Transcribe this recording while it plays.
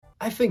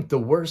I think the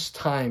worst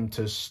time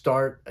to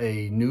start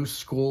a new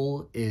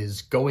school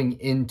is going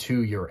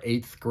into your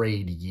 8th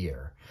grade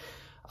year.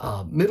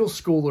 Middle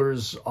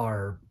schoolers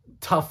are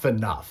tough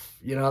enough.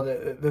 You know,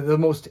 they're the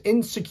most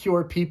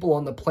insecure people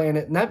on the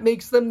planet, and that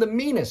makes them the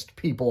meanest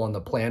people on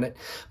the planet.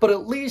 But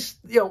at least,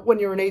 when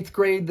you're in 8th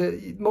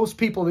grade, most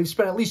people, they've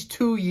spent at least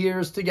 2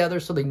 years together,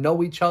 so they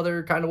know each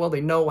other kind of well.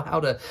 They know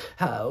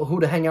who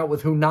to hang out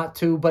with, who not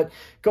to. But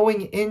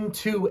going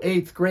into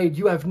 8th grade,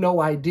 you have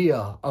no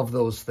idea of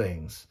those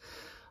things.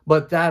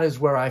 But that is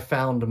where I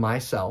found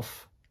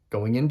myself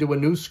going into a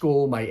new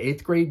school, my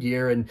 8th grade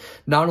year. And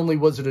not only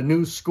was it a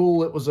new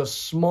school, it was a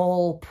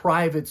small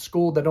private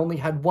school that only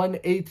had one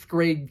 8th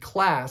grade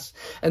class.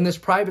 And this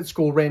private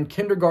school ran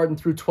kindergarten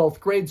through 12th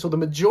grade. So the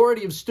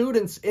majority of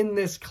students in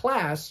this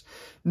class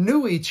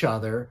knew each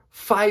other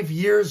 5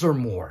 years or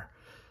more.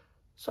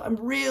 So I'm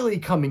really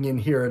coming in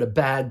here at a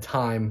bad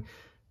time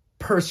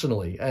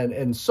personally,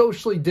 and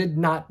socially did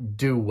not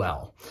do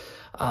well.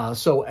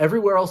 So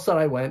everywhere else that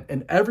I went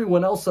and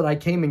everyone else that I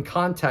came in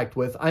contact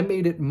with, I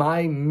made it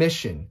my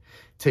mission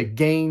to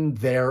gain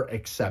their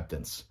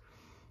acceptance.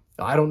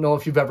 I don't know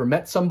if you've ever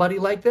met somebody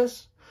like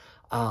this,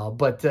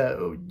 but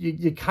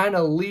you kind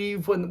of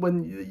leave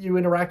when you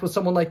interact with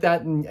someone like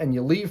that, and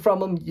you leave from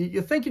them,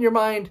 you think in your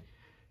mind,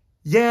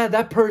 yeah,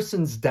 that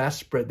person's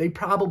desperate. They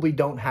probably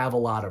don't have a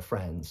lot of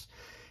friends.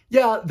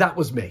 Yeah, that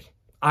was me.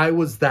 I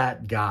was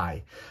that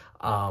guy.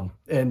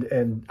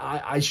 And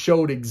I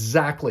showed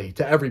exactly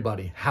to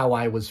everybody how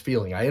I was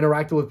feeling. I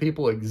interacted with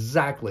people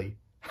exactly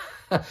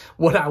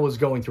what I was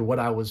going through, what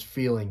I was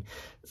feeling.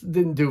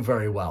 Didn't do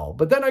very well.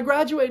 But then I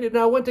graduated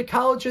and I went to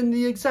college, and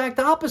the exact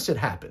opposite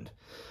happened.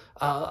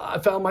 I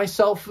found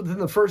myself within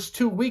the first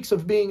 2 weeks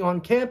of being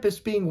on campus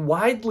being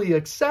widely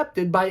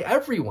accepted by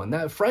everyone,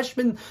 that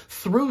freshmen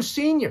through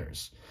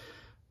seniors.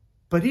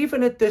 But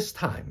even at this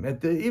time,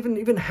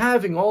 even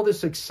having all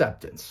this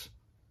acceptance,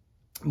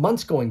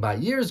 months going by,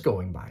 years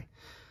going by,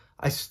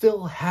 I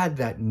still had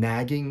that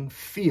nagging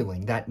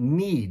feeling, that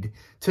need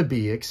to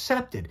be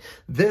accepted.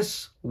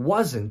 This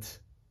wasn't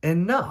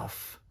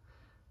enough.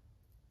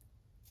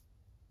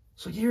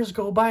 So years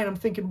go by and I'm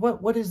thinking,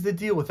 what is the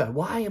deal with that?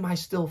 Why am I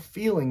still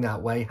feeling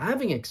that way,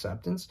 having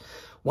acceptance?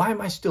 Why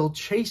am I still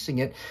chasing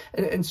it?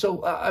 And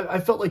so I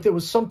felt like there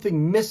was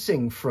something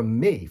missing from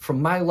me,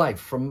 from my life,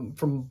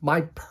 from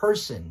my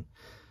person.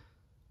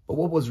 But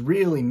what was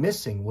really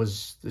missing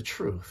was the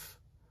truth.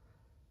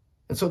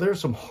 And so there are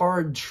some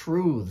hard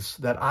truths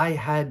that I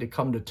had to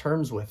come to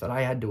terms with, that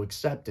I had to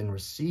accept and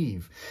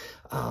receive.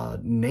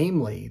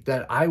 Namely,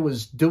 that I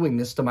was doing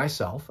this to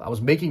myself. I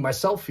was making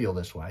myself feel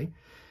this way.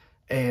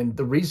 And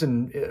the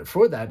reason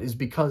for that is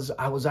because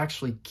I was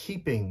actually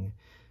keeping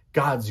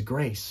God's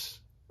grace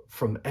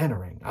from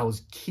entering. I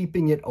was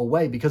keeping it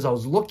away because I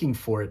was looking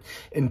for it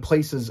in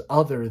places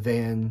other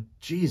than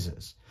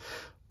Jesus.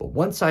 But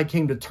once I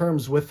came to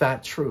terms with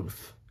that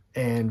truth,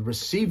 and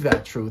receive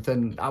that truth,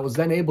 and I was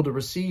then able to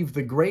receive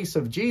the grace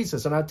of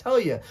Jesus. And I tell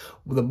you,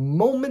 the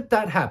moment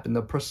that happened,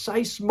 the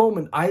precise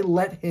moment I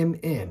let him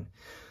in,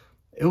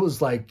 it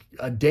was like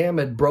a dam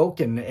had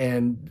broken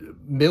and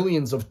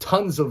millions of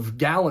tons of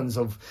gallons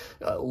of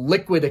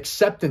liquid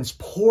acceptance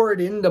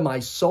poured into my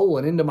soul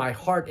and into my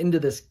heart, into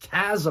this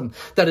chasm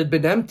that had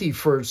been empty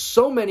for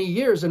so many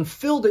years, and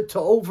filled it to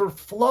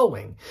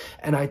overflowing.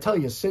 And I tell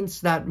you, since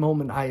that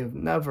moment, I have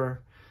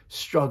never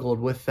struggled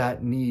with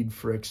that need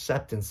for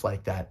acceptance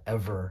like that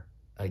ever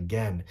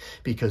again,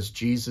 because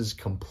Jesus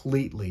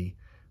completely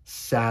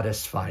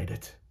satisfied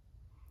it.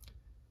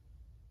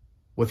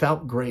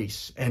 Without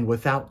grace and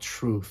without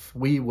truth,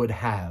 we would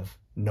have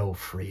no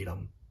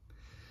freedom.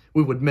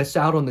 We would miss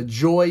out on the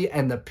joy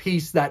and the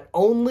peace that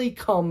only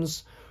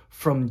comes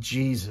from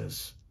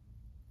Jesus.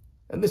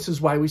 And this is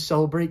why we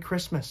celebrate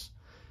Christmas.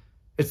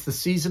 It's the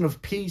season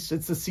of peace.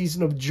 It's the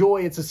season of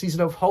joy. It's a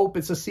season of hope.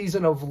 It's a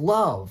season of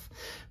love,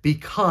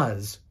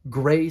 because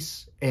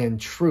grace and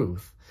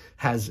truth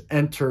has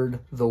entered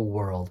the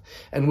world.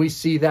 And we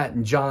see that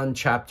in John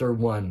chapter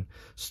 1,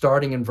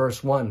 starting in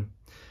verse 1.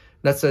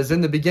 That says, "In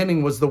the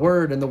beginning was the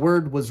Word, and the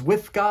Word was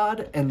with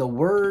God, and the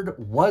Word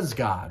was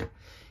God.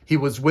 He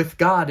was with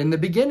God in the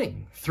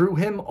beginning. Through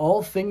him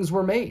all things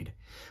were made.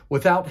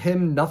 Without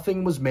him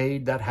nothing was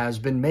made that has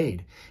been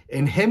made.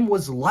 In him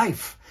was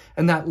life,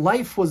 and that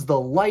life was the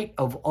light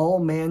of all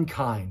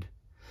mankind.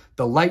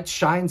 The light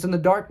shines in the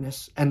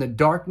darkness, and the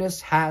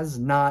darkness has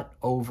not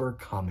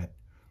overcome it.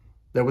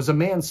 There was a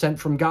man sent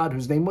from God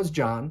whose name was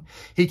John.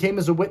 He came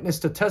as a witness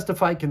to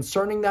testify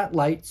concerning that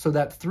light, so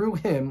that through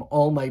him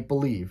all might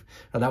believe."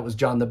 Now that was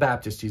John the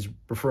Baptist he's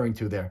referring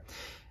to there.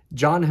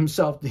 He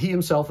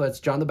himself,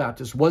 that's John the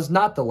Baptist, was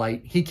not the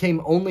light. He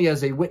came only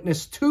as a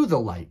witness to the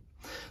light.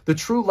 The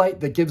true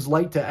light that gives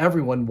light to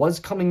everyone was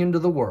coming into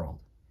the world.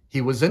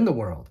 He was in the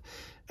world.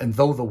 And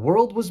though the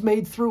world was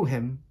made through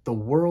him, the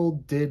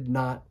world did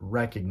not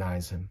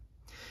recognize him.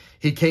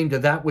 He came to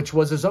that which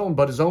was his own,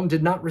 but his own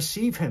did not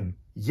receive him.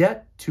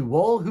 Yet to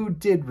all who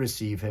did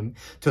receive him,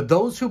 to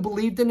those who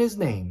believed in his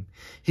name,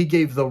 he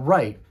gave the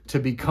right to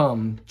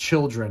become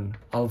children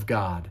of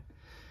God.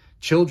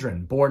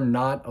 Children born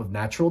not of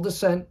natural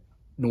descent,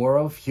 nor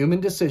of human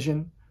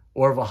decision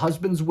or of a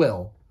husband's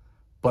will,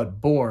 but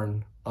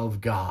born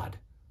of God.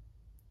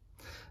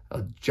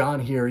 John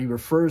here, he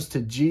refers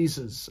to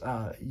Jesus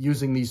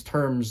using these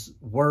terms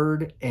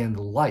word and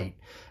light.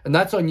 And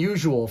that's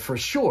unusual for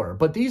sure,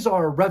 but these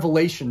are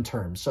revelation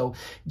terms. So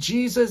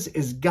Jesus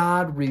is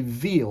God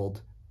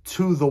revealed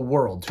to the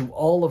world, to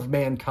all of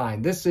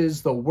mankind. This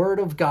is the word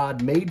of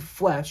God made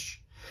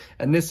flesh,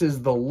 and this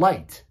is the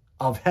light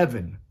of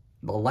heaven,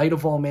 the light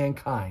of all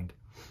mankind.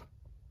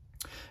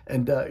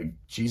 And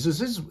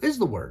Jesus is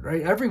the word,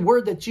 right? Every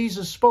word that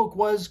Jesus spoke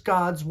was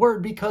God's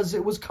word because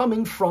it was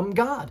coming from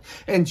God.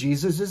 And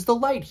Jesus is the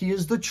light. He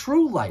is the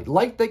true light,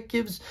 light that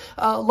gives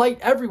light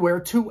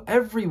everywhere to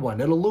everyone.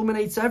 It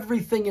illuminates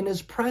everything in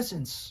his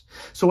presence.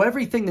 So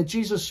everything that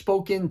Jesus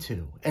spoke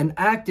into and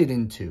acted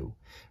into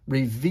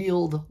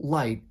revealed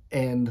light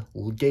and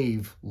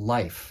gave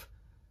life.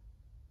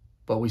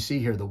 But we see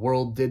here the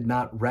world did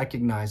not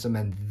recognize him,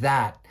 and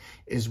that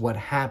is what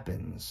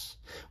happens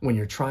when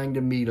you're trying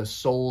to meet a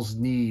soul's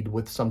need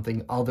with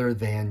something other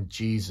than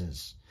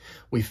Jesus.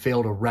 We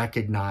fail to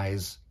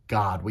recognize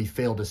God. We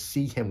fail to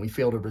see him. We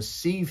fail to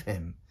receive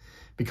him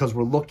because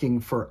we're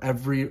looking for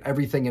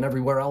everything and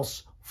everywhere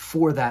else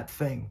for that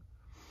thing.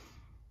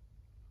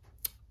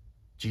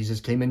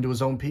 Jesus came into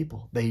his own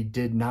people. They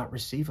did not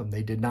receive him.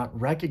 They did not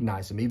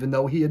recognize him, even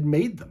though he had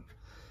made them.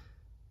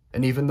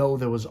 And even though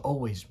there was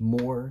always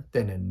more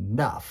than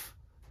enough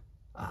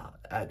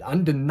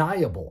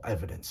undeniable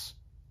evidence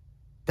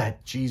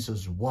that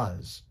Jesus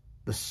was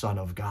the Son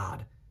of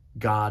God,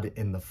 God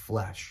in the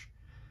flesh.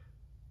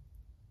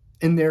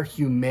 In their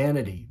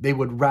humanity, they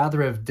would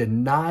rather have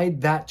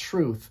denied that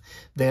truth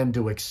than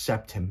to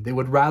accept him. They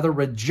would rather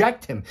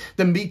reject him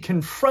than be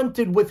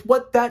confronted with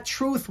what that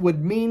truth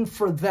would mean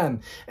for them.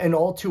 And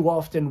all too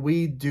often,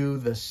 we do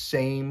the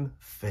same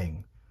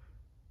thing.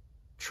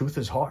 Truth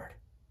is hard.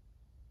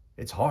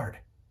 It's hard.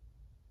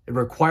 It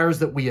requires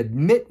that we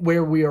admit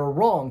where we are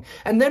wrong,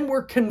 and then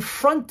we're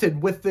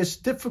confronted with this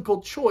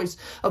difficult choice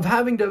of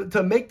having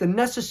to make the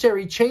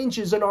necessary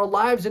changes in our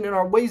lives and in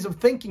our ways of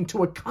thinking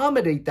to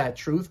accommodate that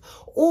truth,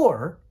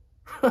 or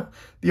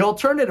the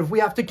alternative, we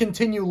have to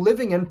continue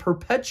living and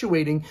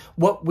perpetuating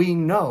what we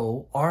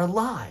know are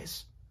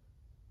lies.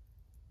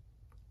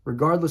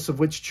 Regardless of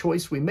which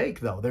choice we make,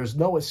 though, there's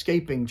no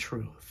escaping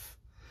truth.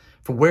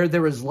 For where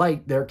there is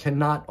light, there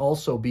cannot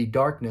also be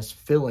darkness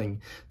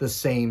filling the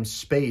same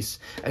space.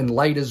 And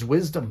light is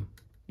wisdom.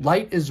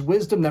 Light is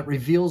wisdom that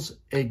reveals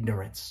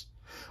ignorance.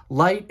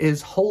 Light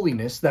is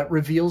holiness that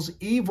reveals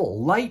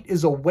evil. Light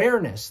is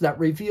awareness that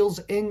reveals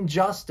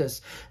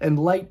injustice. And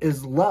light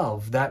is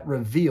love that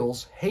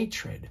reveals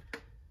hatred.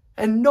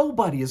 And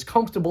nobody is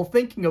comfortable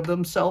thinking of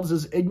themselves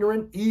as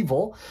ignorant,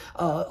 evil,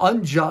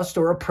 unjust,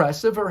 or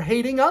oppressive, or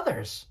hating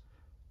others.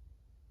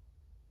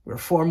 We're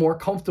far more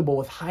comfortable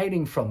with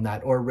hiding from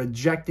that or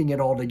rejecting it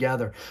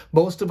altogether.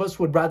 Most of us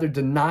would rather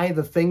deny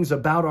the things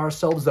about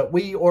ourselves that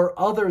we or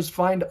others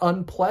find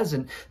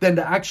unpleasant than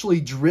to actually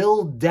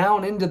drill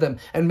down into them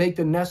and make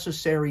the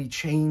necessary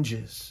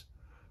changes.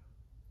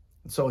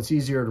 So it's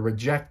easier to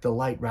reject the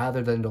light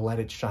rather than to let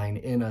it shine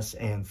in us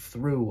and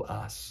through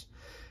us.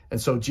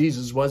 And so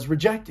Jesus was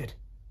rejected.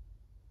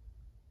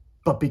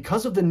 But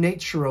because of the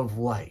nature of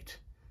light,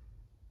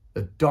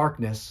 the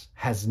darkness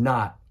has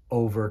not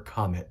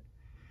overcome it.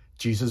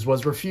 Jesus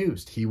was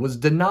refused. He was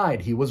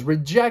denied. He was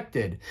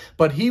rejected,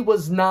 but he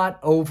was not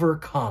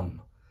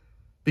overcome.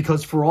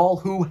 Because for all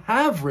who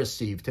have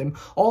received him,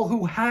 all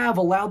who have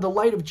allowed the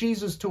light of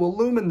Jesus to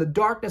illumine the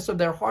darkness of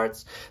their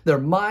hearts, their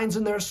minds,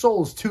 and their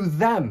souls, to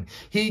them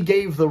he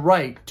gave the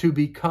right to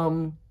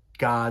become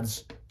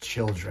God's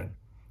children.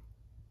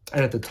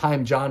 And at the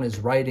time John is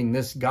writing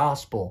this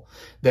gospel,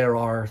 there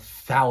are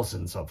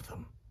thousands of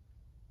them.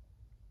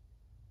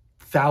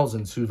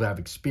 Thousands who have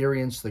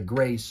experienced the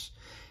grace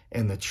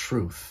and the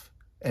truth,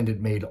 and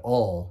it made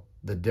all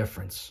the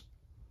difference.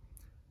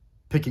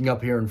 Picking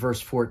up here in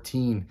verse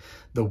 14,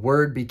 the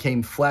Word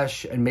became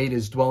flesh and made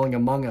his dwelling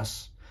among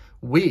us.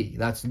 We,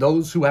 that's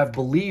those who have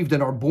believed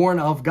and are born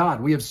of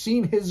God, we have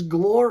seen his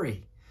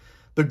glory,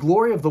 the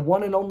glory of the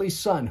one and only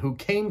Son who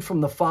came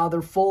from the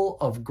Father, full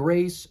of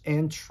grace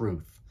and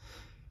truth.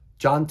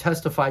 John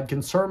testified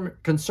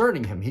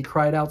concerning him. He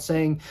cried out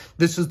saying,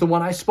 "This is the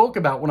one I spoke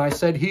about when I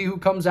said, 'He who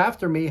comes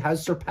after me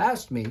has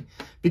surpassed me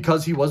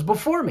because he was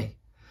before me.'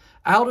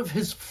 Out of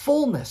his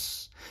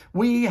fullness,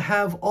 we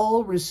have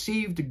all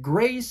received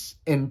grace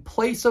in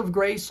place of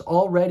grace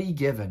already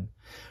given.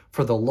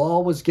 For the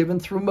law was given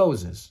through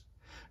Moses.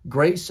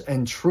 Grace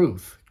and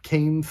truth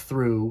came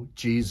through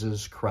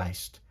Jesus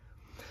Christ.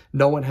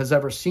 No one has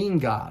ever seen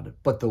God,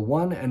 but the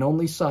one and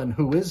only Son,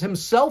 who is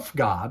himself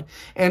God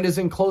and is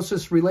in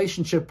closest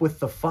relationship with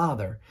the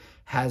Father,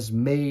 has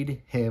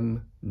made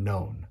him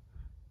known."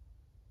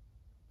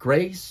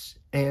 Grace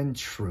and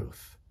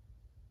truth.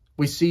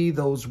 We see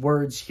those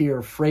words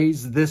here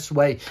phrased this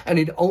way, and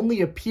it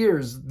only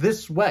appears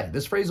this way.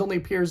 This phrase only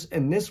appears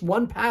in this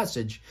one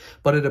passage,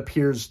 but it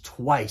appears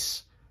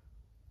twice.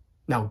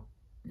 Now,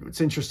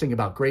 what's interesting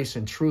about grace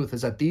and truth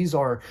is that these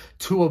are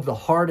two of the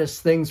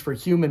hardest things for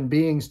human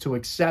beings to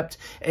accept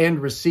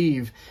and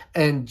receive.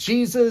 And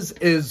Jesus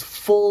is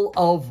full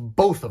of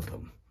both of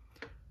them.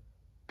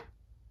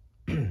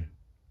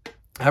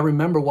 I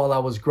remember while I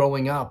was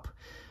growing up,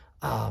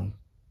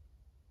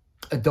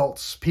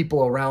 adults,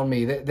 people around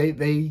me,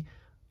 they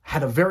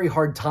had a very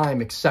hard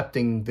time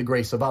accepting the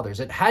grace of others.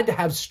 It had to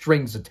have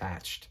strings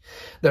attached.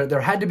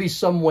 There had to be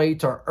some way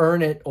to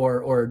earn it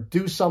or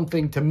do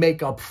something to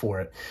make up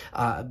for it.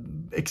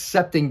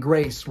 Accepting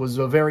grace was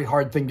a very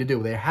hard thing to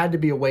do. There had to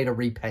be a way to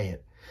repay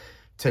it.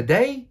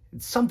 Today,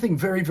 it's something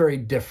very, very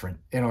different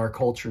in our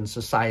culture and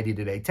society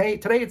today.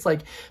 Today, it's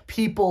like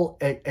people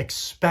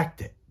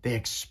expect it. They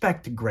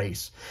expect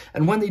grace.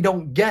 And when they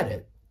don't get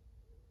it,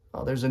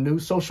 well, there's a new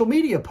social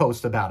media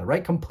post about it,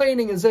 right?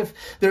 Complaining as if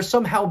they're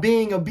somehow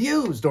being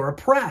abused or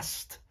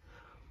oppressed.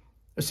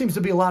 There seems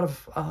to be a lot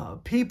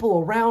of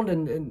people around,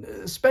 and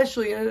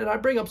especially, and I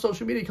bring up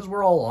social media because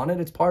we're all on it.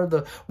 It's part of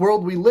the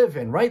world we live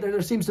in, right?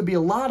 There seems to be a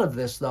lot of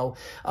this, though.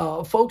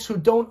 Folks who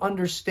don't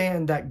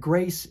understand that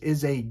grace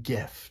is a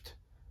gift.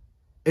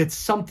 It's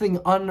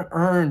something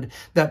unearned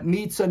that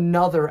meets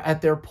another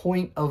at their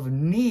point of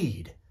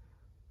need.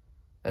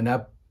 And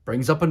that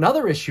brings up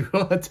another issue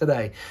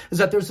today, is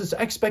that there's this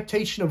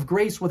expectation of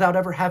grace without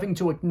ever having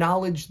to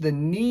acknowledge the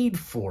need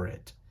for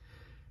it.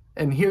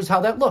 And here's how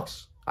that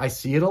looks. I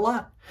see it a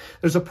lot.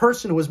 There's a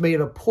person who has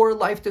made a poor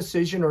life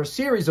decision or a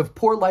series of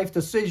poor life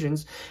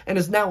decisions and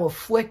is now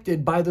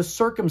afflicted by the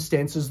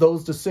circumstances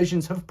those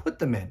decisions have put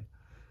them in.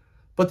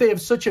 But they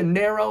have such a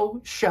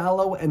narrow,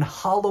 shallow, and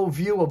hollow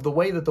view of the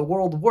way that the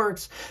world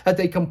works that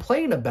they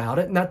complain about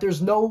it and that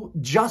there's no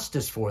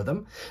justice for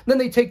them. Then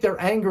they take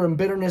their anger and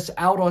bitterness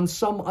out on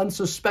some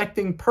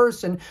unsuspecting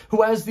person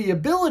who has the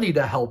ability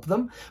to help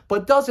them,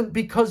 but doesn't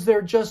because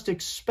they're just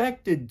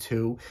expected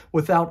to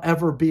without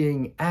ever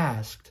being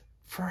asked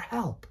for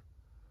help.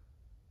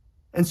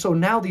 And so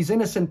now these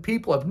innocent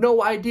people have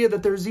no idea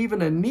that there's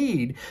even a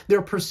need.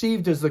 They're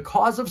perceived as the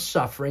cause of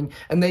suffering,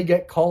 and they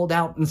get called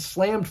out and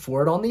slammed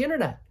for it on the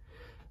internet.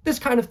 This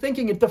kind of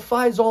thinking, it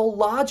defies all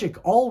logic,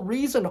 all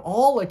reason,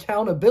 all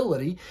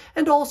accountability,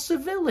 and all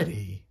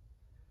civility.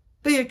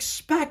 They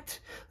expect,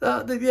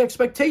 the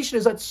expectation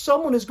is that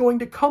someone is going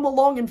to come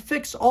along and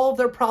fix all of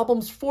their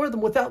problems for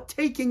them without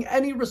taking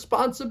any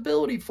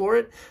responsibility for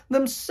it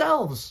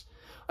themselves.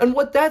 And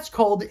what that's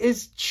called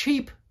is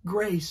cheap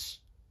grace.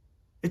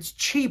 It's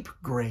cheap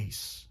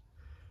grace.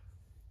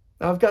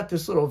 Now, I've got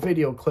this little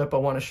video clip I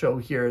want to show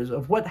here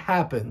of what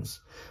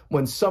happens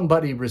when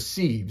somebody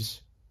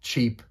receives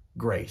cheap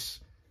grace.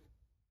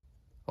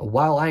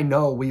 While I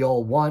know we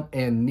all want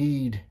and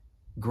need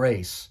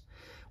grace,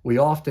 we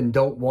often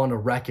don't want to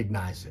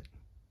recognize it.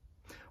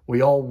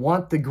 We all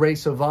want the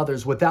grace of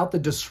others without the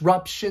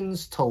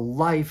disruptions to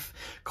life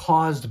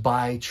caused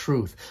by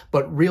truth.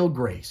 But real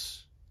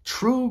grace,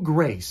 true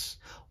grace,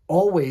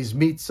 always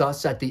meets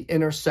us at the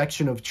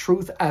intersection of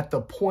truth at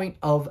the point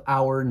of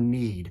our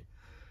need.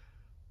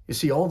 You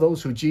see, all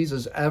those who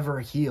Jesus ever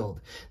healed,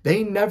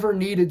 they never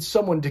needed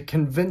someone to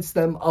convince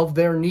them of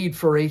their need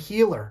for a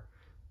healer.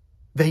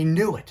 They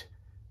knew it.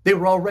 They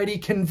were already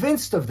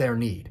convinced of their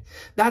need.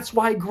 That's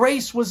why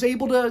grace was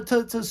able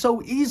to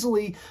so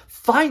easily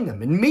find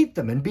them and meet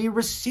them and be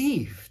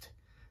received.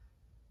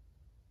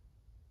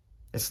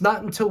 It's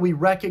not until we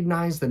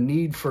recognize the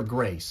need for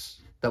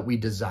grace that we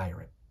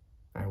desire it.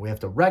 All right, we have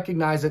to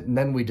recognize it and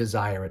then we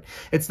desire it.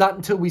 It's not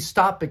until we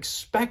stop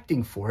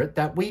expecting for it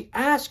that we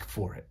ask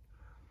for it.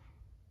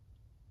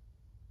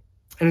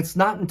 And it's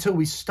not until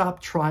we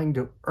stop trying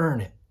to earn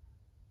it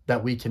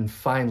that we can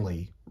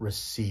finally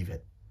receive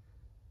it.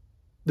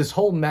 This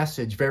whole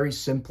message, very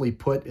simply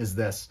put, is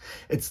this.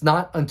 It's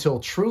not until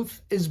truth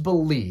is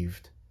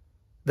believed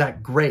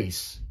that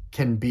grace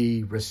can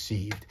be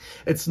received.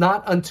 It's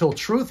not until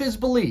truth is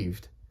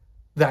believed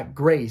that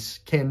grace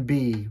can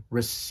be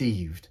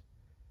received.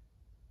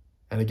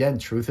 And again,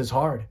 truth is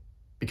hard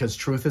because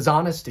truth is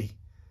honesty.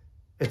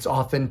 It's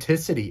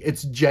authenticity.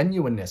 It's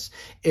genuineness.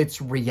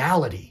 It's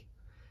reality.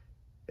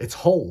 It's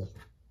whole.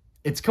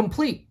 It's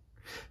complete.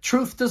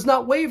 Truth does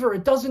not waver.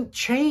 It doesn't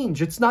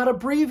change. It's not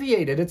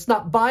abbreviated. It's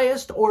not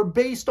biased or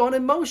based on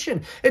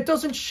emotion. It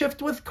doesn't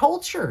shift with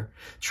culture.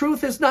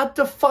 Truth is not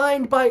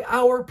defined by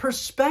our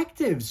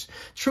perspectives.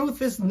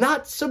 Truth is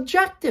not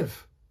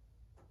subjective.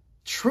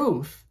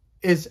 Truth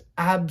is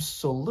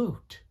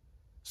absolute.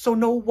 So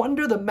no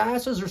wonder the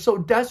masses are so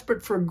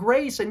desperate for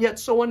grace and yet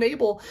so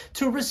unable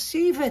to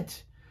receive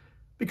it.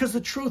 Because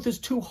the truth is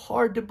too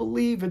hard to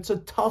believe. It's a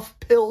tough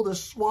pill to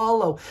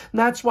swallow. And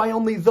that's why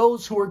only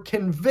those who are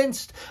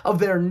convinced of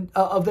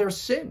their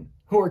sin,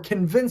 who are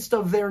convinced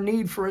of their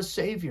need for a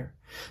Savior,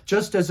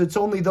 just as it's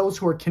only those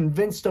who are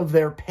convinced of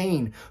their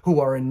pain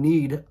who are in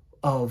need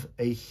of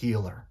a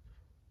healer.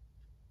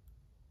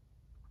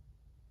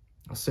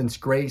 Since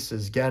grace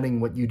is getting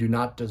what you do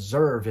not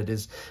deserve,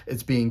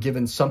 it's being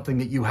given something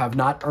that you have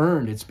not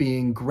earned. It's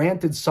being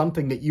granted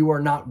something that you are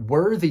not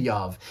worthy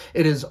of.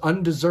 It is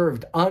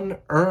undeserved,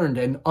 unearned,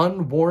 and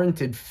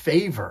unwarranted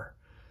favor.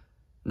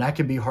 And that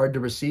can be hard to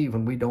receive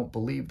when we don't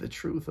believe the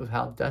truth of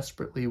how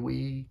desperately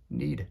we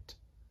need it.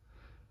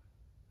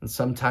 And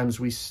sometimes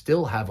we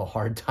still have a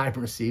hard time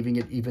receiving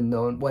it, even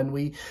though when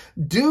we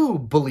do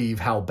believe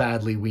how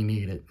badly we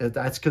need it.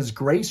 That's because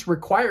grace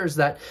requires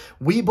that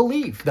we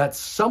believe that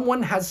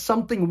someone has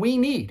something we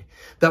need,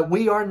 that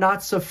we are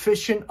not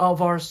sufficient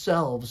of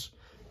ourselves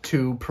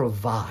to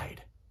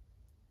provide.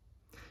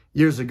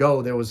 Years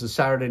ago, there was a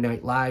Saturday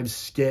Night Live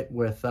skit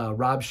with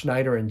Rob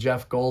Schneider and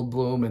Jeff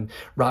Goldblum, and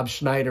Rob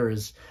Schneider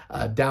is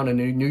down in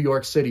a New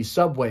York City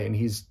subway, and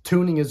he's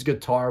tuning his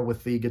guitar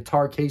with the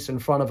guitar case in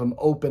front of him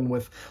open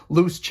with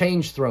loose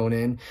change thrown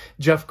in.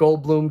 Jeff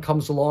Goldblum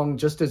comes along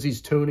just as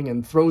he's tuning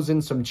and throws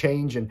in some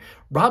change, and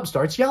Rob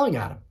starts yelling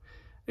at him.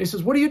 He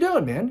says, "What are you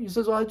doing, man?" He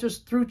says, "Well, I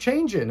just threw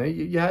change in.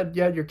 You had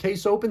your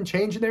case open,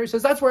 change in there." He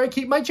says, "That's where I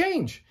keep my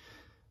change."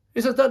 He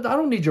says, "I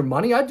don't need your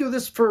money. I'm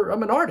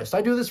an artist.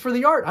 I do this for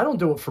the art. I don't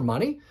do it for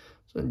money."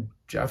 So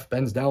Jeff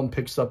bends down,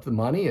 picks up the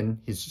money, and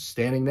he's just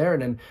standing there.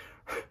 And then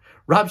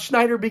Rob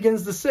Schneider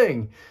begins to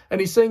sing.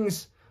 And he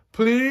sings,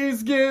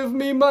 "Please give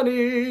me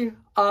money.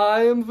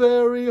 I am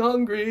very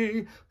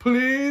hungry.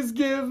 Please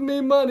give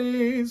me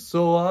money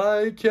so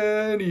I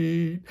can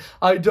eat.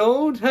 I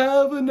don't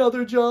have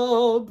another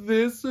job.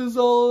 This is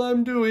all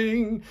I'm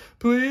doing.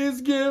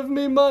 Please give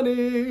me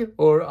money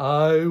or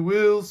I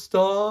will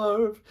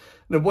starve."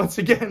 And once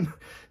again,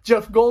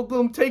 Jeff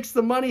Goldblum takes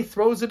the money,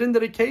 throws it into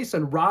the case,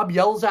 and Rob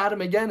yells at him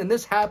again. And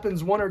this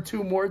happens one or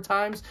two more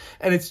times,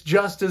 and it's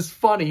just as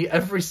funny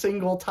every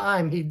single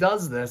time he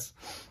does this.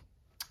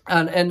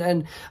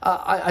 And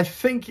I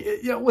think,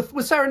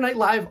 with Saturday Night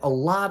Live, a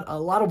lot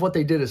of what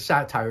they did is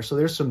satire. So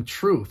there's some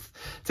truth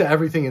to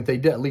everything that they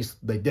did. At least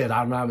they did. I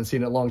don't know. I haven't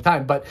seen it in a long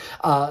time, but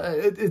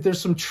there's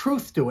some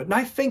truth to it. And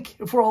I think,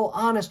 if we're all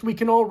honest, we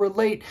can all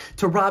relate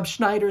to Rob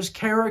Schneider's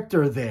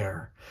character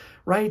there.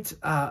 Right?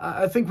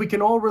 I think we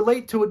can all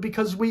relate to it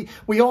because we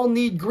all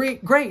need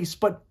great grace,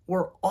 but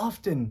we're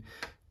often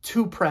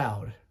too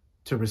proud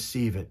to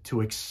receive it, to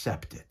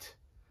accept it,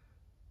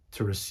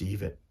 to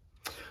receive it.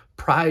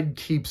 Pride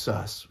keeps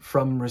us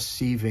from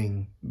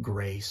receiving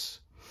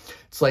grace.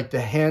 It's like the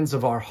hands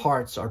of our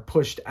hearts are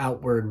pushed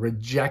outward,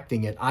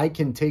 rejecting it. I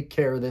can take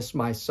care of this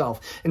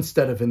myself,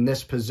 instead of in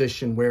this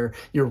position where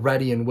you're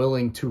ready and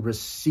willing to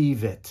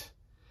receive it.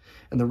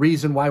 And the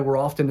reason why we're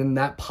often in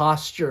that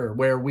posture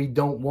where we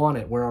don't want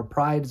it, where our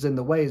pride is in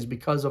the way, is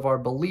because of our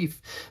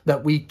belief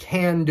that we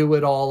can do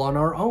it all on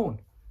our own.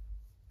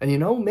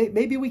 And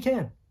maybe we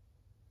can.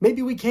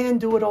 Maybe we can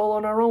do it all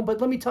on our own, but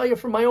let me tell you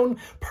from my own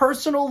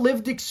personal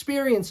lived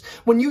experience,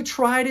 when you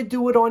try to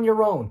do it on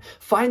your own,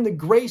 find the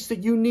grace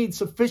that you need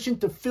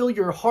sufficient to fill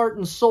your heart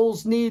and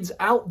soul's needs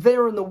out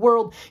there in the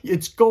world,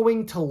 it's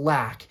going to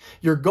lack.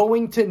 You're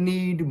going to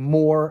need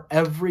more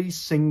every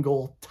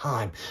single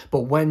time.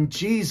 But when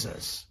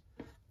Jesus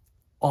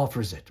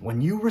offers it,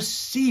 when you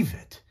receive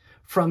it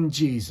from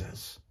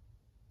Jesus,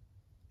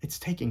 it's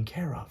taken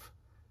care of.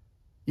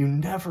 You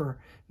never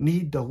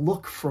need to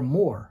look for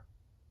more.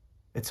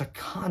 It's a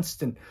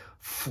constant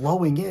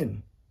flowing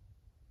in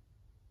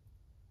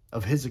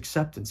of his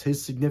acceptance,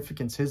 his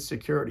significance, his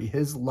security,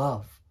 his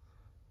love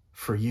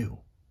for you.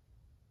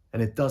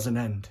 And it doesn't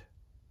end.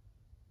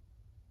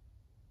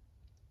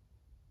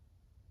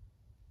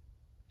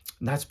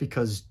 And that's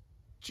because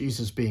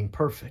Jesus, being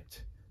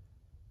perfect,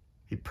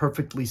 he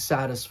perfectly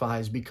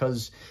satisfies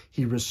because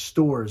he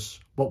restores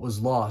what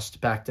was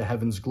lost back to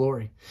heaven's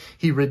glory.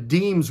 He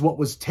redeems what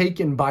was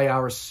taken by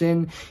our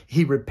sin.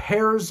 He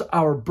repairs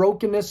our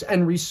brokenness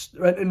and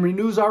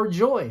renews our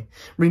joy,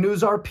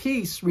 renews our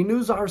peace,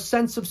 renews our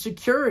sense of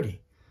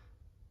security.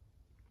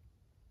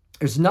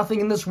 There's nothing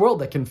in this world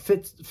that can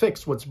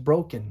fix what's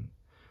broken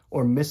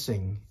or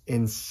missing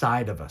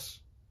inside of us.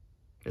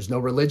 There's no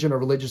religion or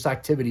religious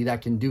activity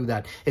that can do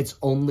that. It's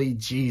only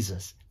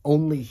Jesus.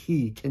 Only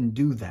he can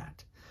do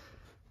that.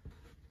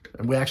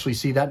 And we actually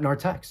see that in our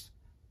text.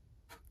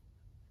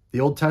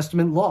 The Old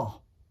Testament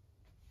law.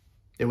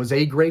 It was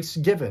a grace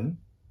given,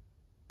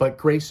 but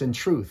grace and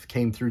truth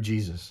came through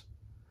Jesus.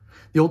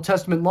 The Old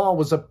Testament law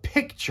was a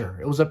picture.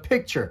 It was a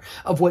picture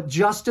of what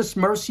justice,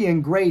 mercy,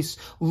 and grace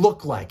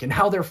look like and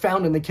how they're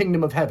found in the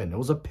kingdom of heaven. It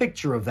was a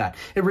picture of that.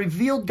 It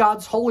revealed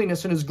God's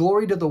holiness and his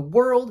glory to the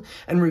world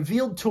and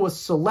revealed to a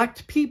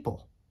select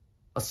people,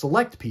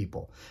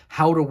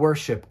 how to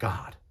worship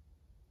God.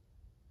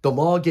 The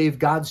law gave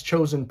God's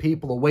chosen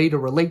people a way to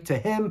relate to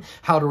him,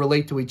 how to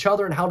relate to each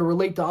other, and how to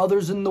relate to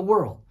others in the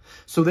world.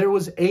 So there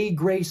was a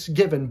grace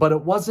given, but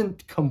it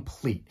wasn't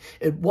complete.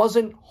 It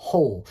wasn't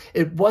whole.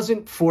 It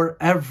wasn't for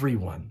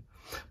everyone,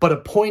 but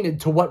it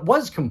pointed to what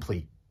was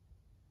complete.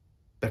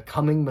 The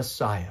coming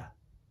Messiah,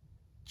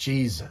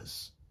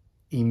 Jesus,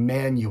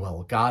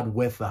 Emmanuel, God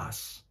with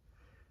us.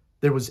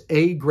 There was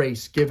a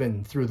grace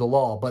given through the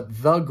law, but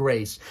the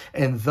grace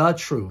and the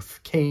truth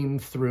came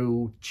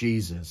through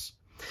Jesus.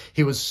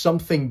 He was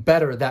something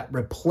better that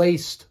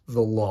replaced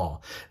the law.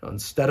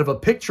 Instead of a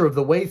picture of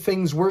the way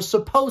things were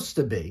supposed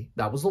to be,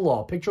 that was the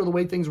law, a picture of the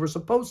way things were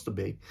supposed to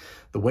be,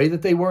 the way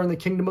that they were in the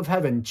kingdom of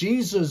heaven,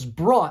 Jesus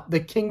brought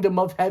the kingdom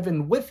of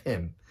heaven with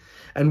him.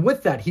 And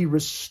with that, he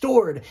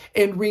restored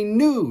and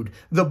renewed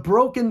the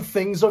broken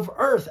things of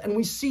earth. And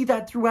we see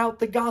that throughout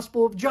the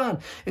Gospel of John.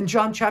 In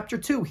John chapter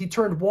 2, he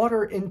turned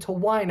water into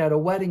wine at a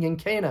wedding in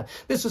Cana.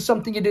 This is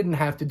something he didn't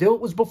have to do.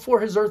 It was before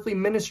his earthly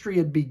ministry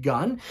had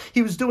begun.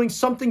 He was doing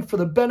something for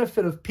the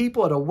benefit of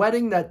people at a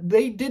wedding that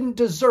they didn't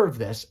deserve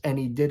this, and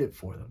he did it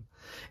for them.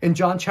 In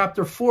John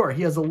chapter 4,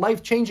 he has a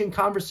life-changing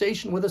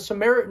conversation with a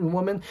Samaritan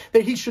woman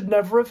that he should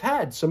never have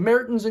had.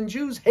 Samaritans and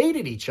Jews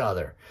hated each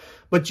other.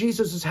 But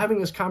Jesus is having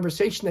this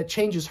conversation that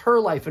changes her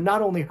life, and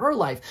not only her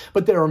life,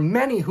 but there are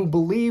many who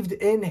believed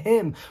in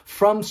him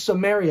from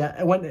Samaria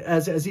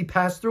as he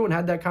passed through and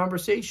had that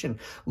conversation.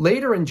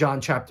 Later in John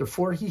chapter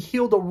 4, he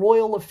healed a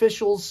royal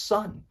official's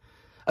son.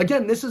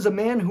 Again, this is a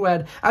man who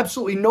had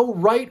absolutely no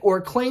right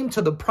or claim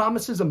to the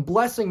promises and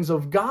blessings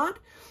of God.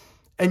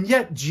 And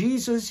yet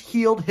Jesus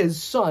healed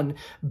his son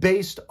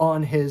based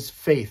on his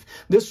faith.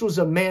 This was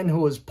a man who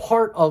was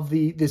part of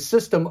the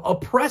system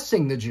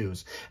oppressing the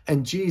Jews.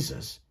 And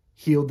Jesus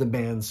healed the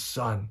man's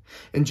son.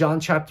 In John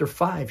chapter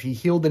 5, he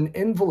healed an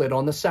invalid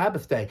on the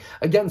Sabbath day.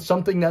 Again,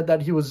 something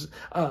that he was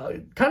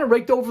kind of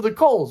raked over the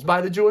coals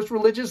by the Jewish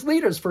religious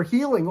leaders for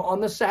healing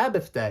on the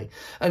Sabbath day.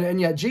 And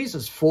yet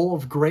Jesus, full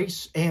of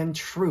grace and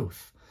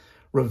truth,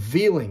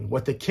 revealing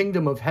what the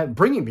kingdom of heaven,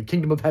 bringing the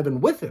kingdom of heaven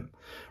with him,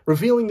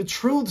 revealing the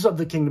truths of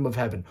the kingdom of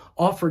heaven,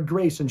 offered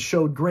grace and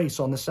showed grace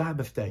on the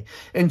Sabbath day.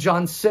 In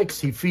John 6,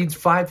 he feeds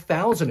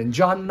 5,000. In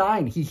John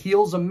 9, he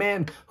heals a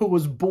man who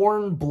was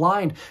born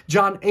blind.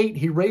 John 8,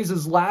 he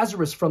raises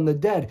Lazarus from the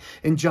dead.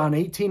 In John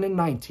 18 and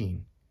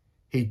 19,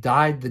 he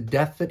died the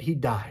death that he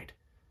died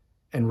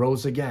and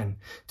rose again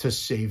to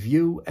save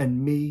you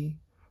and me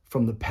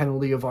from the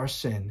penalty of our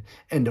sin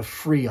and to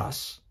free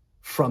us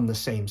from the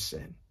same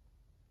sin.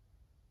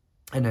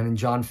 And then in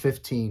John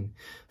 15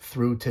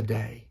 through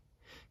today,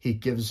 he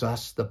gives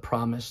us the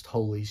promised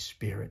Holy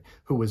Spirit,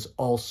 who is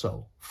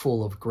also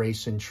full of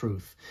grace and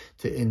truth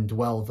to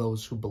indwell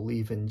those who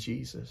believe in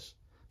Jesus.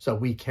 So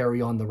we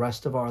carry on the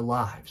rest of our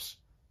lives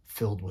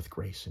filled with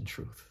grace and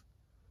truth.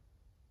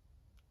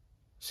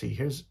 See,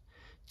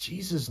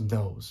 Jesus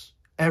knows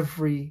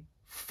every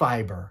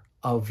fiber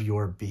of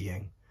your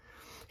being.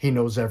 He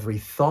knows every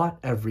thought,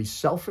 every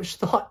selfish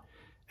thought,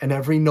 and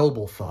every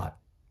noble thought.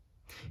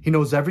 He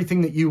knows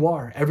everything that you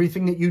are,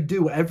 everything that you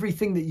do,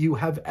 everything that you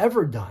have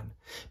ever done,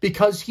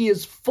 because he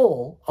is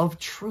full of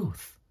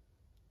truth.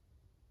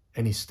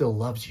 And he still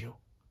loves you,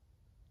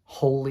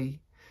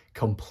 wholly,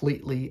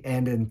 completely,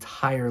 and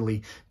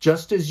entirely,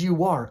 just as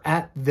you are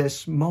at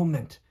this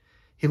moment.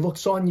 He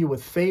looks on you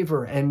with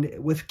favor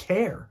and with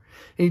care.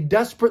 He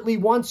desperately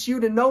wants you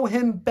to know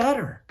him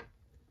better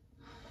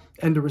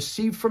and to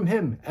receive from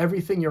him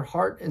everything your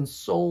heart and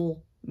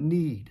soul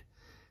need,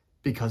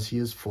 because he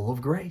is full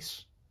of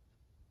grace.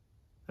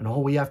 And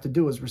all we have to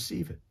do is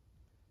receive it.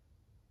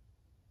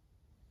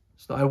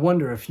 So I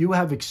wonder if you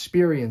have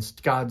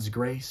experienced God's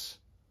grace,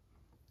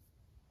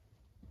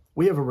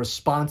 we have a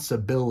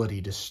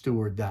responsibility to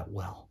steward that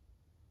well.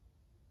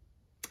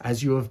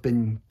 As you have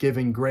been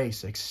given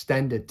grace,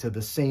 extend it to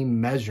the same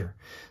measure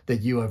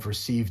that you have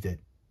received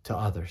it to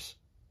others.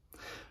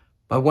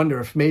 I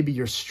wonder if maybe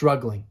you're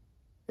struggling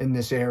in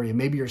this area.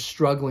 Maybe you're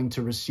struggling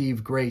to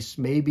receive grace.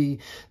 Maybe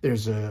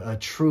there's a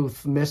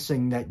truth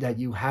missing that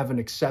you haven't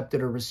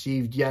accepted or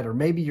received yet. Or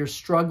maybe you're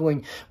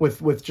struggling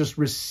with just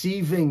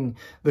receiving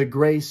the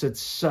grace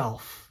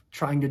itself,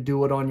 trying to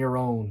do it on your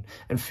own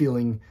and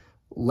feeling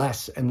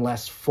less and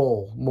less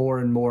full, more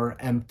and more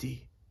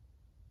empty,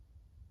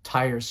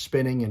 tires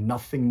spinning and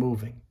nothing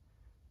moving.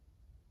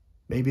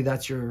 Maybe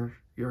that's your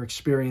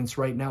experience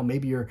right now.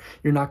 Maybe you're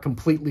not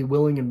completely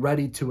willing and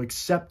ready to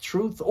accept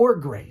truth or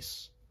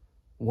grace.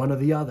 One or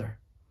the other.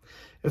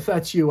 If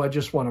that's you, I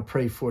just want to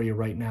pray for you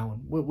right now.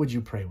 Would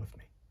you pray with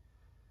me?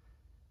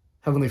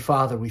 Heavenly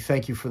Father, we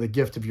thank you for the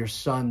gift of your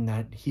Son,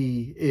 that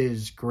he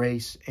is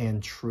grace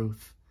and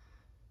truth.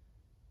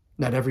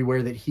 That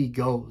everywhere that he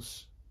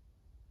goes,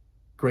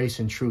 grace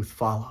and truth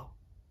follow.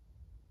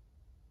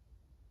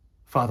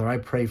 Father, I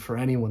pray for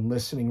anyone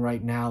listening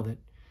right now that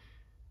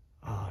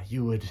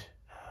you would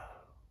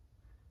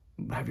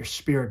have your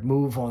Spirit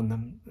move on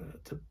them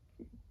to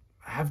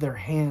have their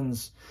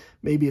hands,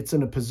 maybe it's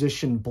in a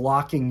position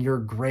blocking your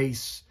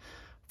grace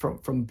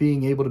from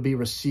being able to be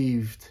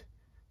received.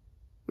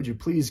 Would you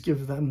please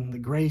give them the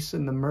grace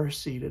and the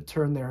mercy to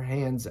turn their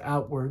hands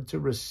outward to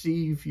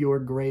receive your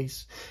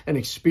grace and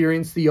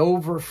experience the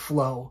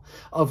overflow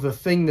of the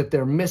thing that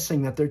they're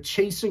missing, that they're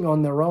chasing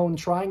on their own,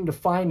 trying to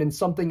find in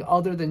something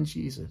other than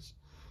Jesus.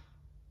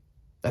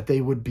 That they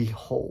would be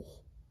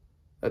whole,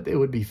 that they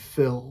would be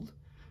filled,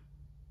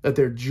 that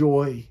their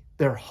joy,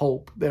 their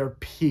hope, their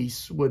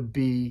peace would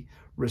be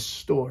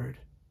restored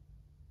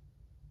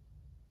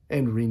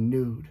and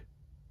renewed.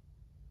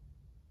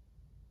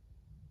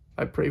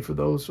 I pray for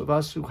those of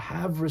us who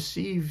have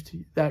received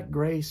that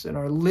grace and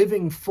are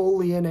living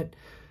fully in it.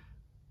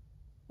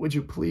 Would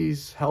you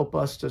please help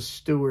us to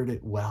steward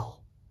it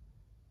well,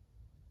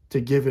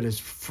 to give it as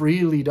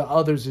freely to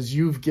others as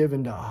you've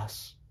given to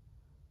us.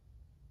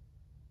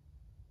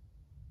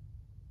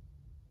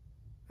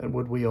 And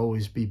would we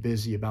always be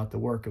busy about the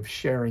work of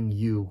sharing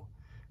you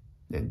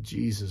and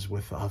Jesus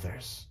with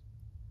others.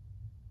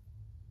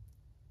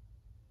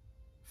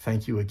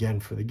 Thank you again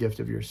for the gift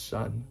of your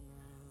Son,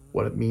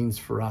 what it means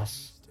for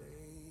us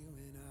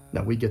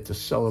that we get to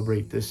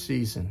celebrate this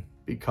season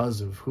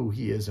because of who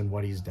he is and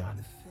what he's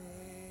done.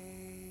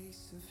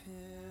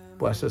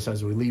 Bless us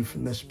as we leave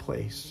from this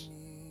place.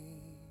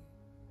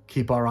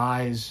 Keep our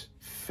eyes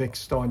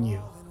fixed on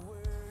you.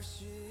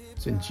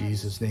 It's in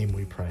Jesus' name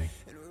we pray.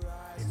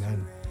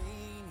 Amen.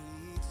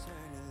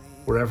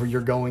 Wherever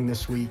you're going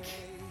this week,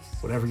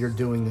 whatever you're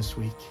doing this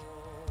week,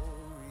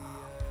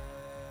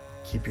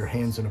 keep your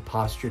hands in a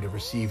posture to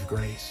receive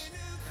grace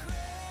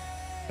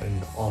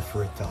and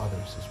offer it to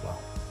others as well.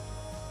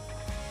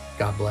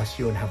 God bless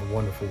you and have a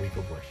wonderful week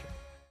of worship.